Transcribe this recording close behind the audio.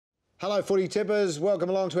Hello footy tippers, welcome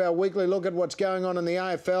along to our weekly look at what's going on in the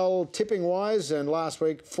AFL tipping wise, and last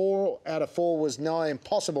week 4 out of 4 was nigh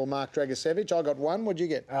impossible. Marc Dragicevic, I got one, what'd you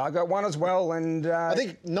get? I got one as well, and I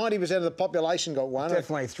think 90% of the population got one.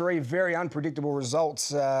 Definitely, 3 very unpredictable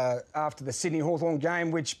results after the Sydney Hawthorn game,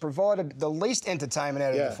 which provided the least entertainment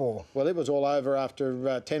out of the 4. Well, it was all over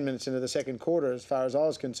after 10 minutes into the second quarter as far as I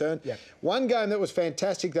was concerned. Yeah. One game that was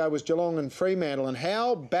fantastic though was Geelong and Fremantle, and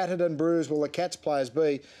how battered and bruised will the Cats players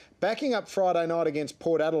be backing up Friday night against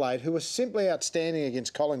Port Adelaide, who was simply outstanding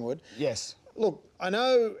against Collingwood. Yes. Look, I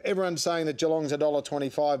know everyone's saying that Geelong's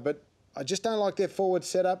 $1.25, but I just don't like their forward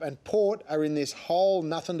setup, and Port are in this whole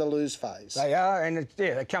nothing-to-lose phase. They are, and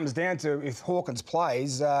it comes down to if Hawkins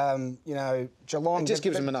plays, Geelong... It just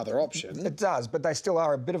gives them another option. It does, but they still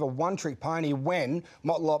are a bit of a one-trick pony when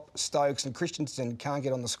Motlop, Stokes and Christensen can't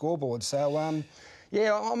get on the scoreboard. So, I'm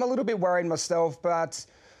a little bit worried myself, but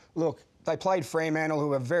look, they played Fremantle,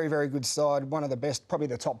 who are a very, very good side, one of the best, probably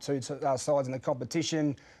the top 2 sides in the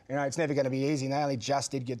competition. You know, it's never going to be easy, and they only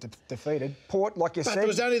just did get defeated. Port, like you said... But it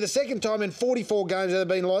was only the second time in 44 games they've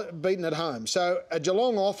been beaten at home. So a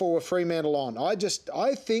Geelong off or a Fremantle on. I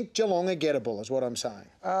think Geelong are gettable, is what I'm saying.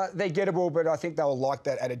 They're gettable, but I think they'll like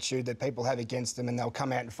that attitude that people have against them, and they'll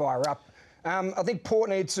come out and fire up. I think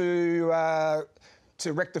Port need to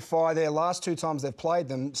rectify their last 2 times they've played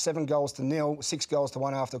them, 7 goals to 0, 6 goals to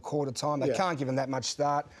 1 after quarter time. They can't give them that much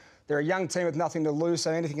start. They're a young team with nothing to lose,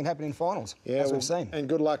 so anything can happen in finals, as we've seen. And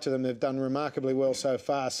good luck to them. They've done remarkably well so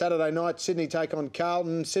far. Saturday night, Sydney take on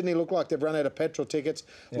Carlton. Sydney look like they've run out of petrol tickets.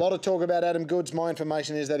 A lot of talk about Adam Goodes. My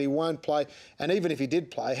information is that he won't play. And even if he did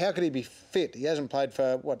play, how could he be fit? He hasn't played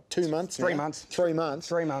for, what, 2 months now? 3 months. 3 months.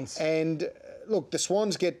 3 months. And, look, the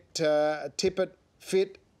Swans get Tippett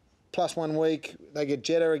fit, plus 1 week, they get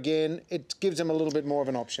Jetta again. It gives them a little bit more of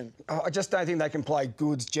an option. I just don't think they can play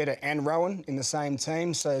Goodes, Jetta and Rowan in the same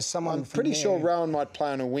team. So I'm pretty sure Rowan might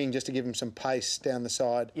play on a wing just to give him some pace down the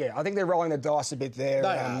side. Yeah, I think they're rolling the dice a bit there.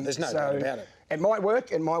 They are. There's no doubt about it. It might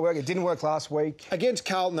work. It might work. It didn't work last week. Against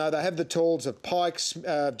Carlton, though, they have the tools of Pikes,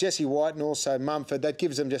 Jesse White and also Mumford. That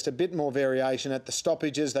gives them just a bit more variation. At the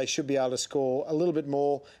stoppages, they should be able to score a little bit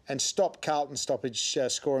more and stop Carlton's stoppage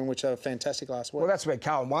scoring, which are fantastic last week. Well, that's where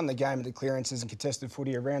Carlton won the game at the clearances and contested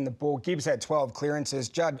footy around the ball. Gibbs had 12 clearances.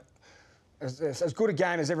 Judd, as good a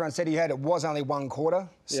game as everyone said he had, it was only 1 quarter.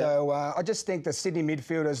 So I just think the Sydney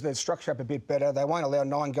midfielders, they're structured up a bit better. They won't allow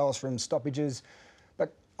 9 goals from stoppages.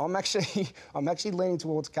 But I'm actually leaning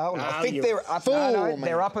towards Carlton. I think they're up.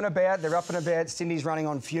 They're up and about. They're up and about. Sydney's running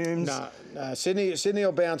on fumes. No, Sydney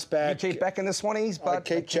will bounce back. You keep backing the Swannies, but I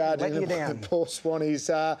keep charging the poor Swannies.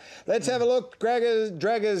 Let's have a look.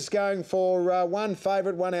 Dragger's going for one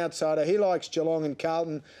favourite, one outsider. He likes Geelong and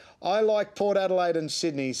Carlton. I like Port Adelaide and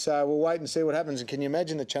Sydney, so we'll wait and see what happens. And can you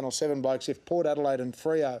imagine the Channel 7 blokes if Port Adelaide and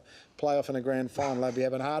Freo play off in a grand final? They'd be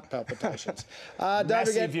having heart palpitations. Don't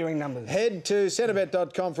forget, viewing numbers. Head to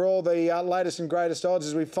centrebet.com for all the latest and greatest odds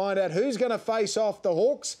as we find out who's going to face off the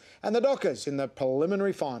Hawks and the Dockers in the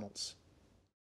preliminary finals.